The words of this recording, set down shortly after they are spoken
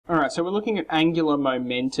Alright, so we're looking at angular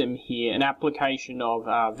momentum here, an application of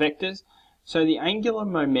vectors. So the angular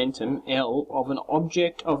momentum, L, of an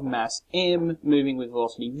object of mass m moving with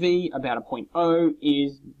velocity v about a point O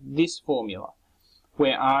is this formula,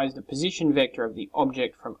 where r is the position vector of the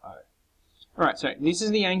object from O. Alright, so this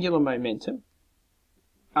is the angular momentum.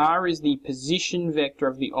 R is the position vector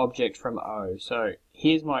of the object from O. So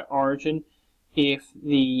here's my origin. If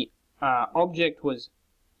the object was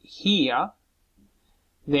here,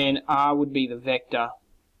 then r would be the vector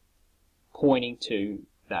pointing to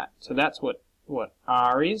that. So that's what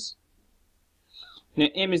r is. Now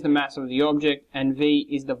m is the mass of the object and v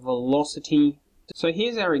is the velocity. So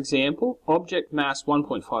here's our example. Object mass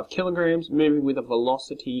 1.5 kilograms moving with a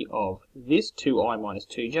velocity of this 2i minus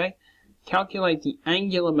 2j. Calculate the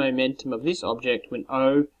angular momentum of this object when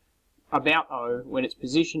about O when its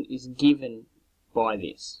position is given by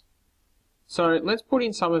this. So let's put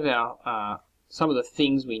in some of the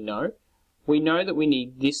things we know. We know that we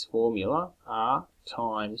need this formula, r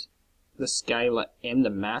times the scalar m, the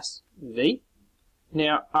mass, v.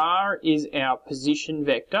 Now r is our position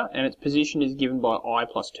vector, and its position is given by I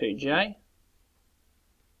plus 2j.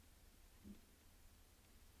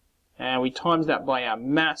 And we times that by our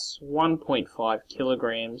mass, 1.5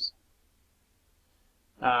 kilograms,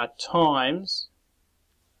 times,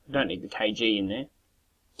 I don't need the kg in there,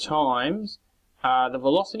 times the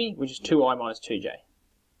velocity, which is 2i minus 2j.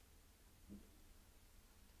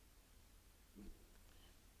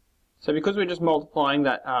 So because we're just multiplying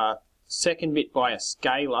that second bit by a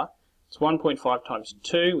scalar, it's 1.5 times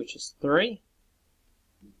 2, which is 3,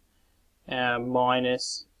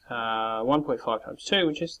 minus 1.5 times 2,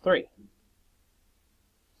 which is 3.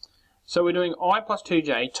 So we're doing I plus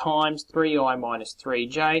 2j times 3i minus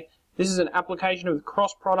 3j. This is an application of the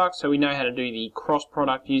cross product, so we know how to do the cross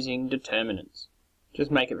product using determinants. Just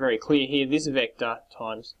make it very clear here, this vector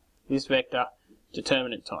times this vector,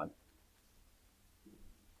 determinant time.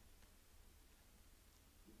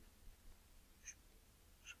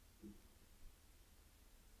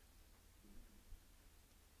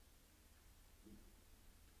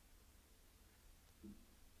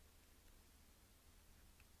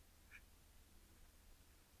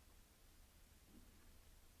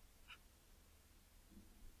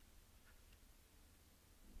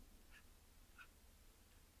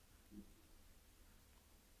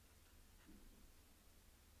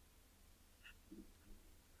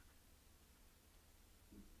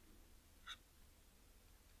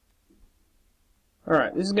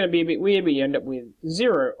 Alright, this is going to be a bit weird, but you end up with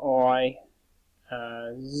 0i,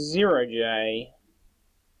 0j,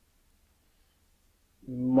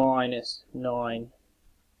 minus 9k.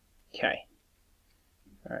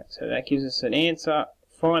 Alright, so that gives us an answer,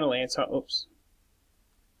 final answer of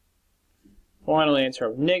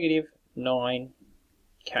negative 9k.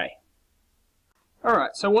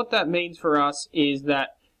 Alright, so what that means for us is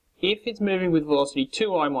that if it's moving with velocity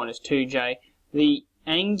 2i minus 2j, the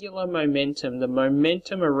angular momentum, the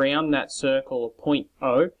momentum around that circle of point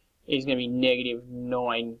O, is going to be negative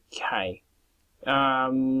 9k.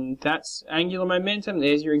 That's angular momentum.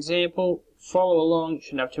 There's your example. Follow along.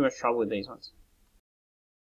 Shouldn't have too much trouble with these ones.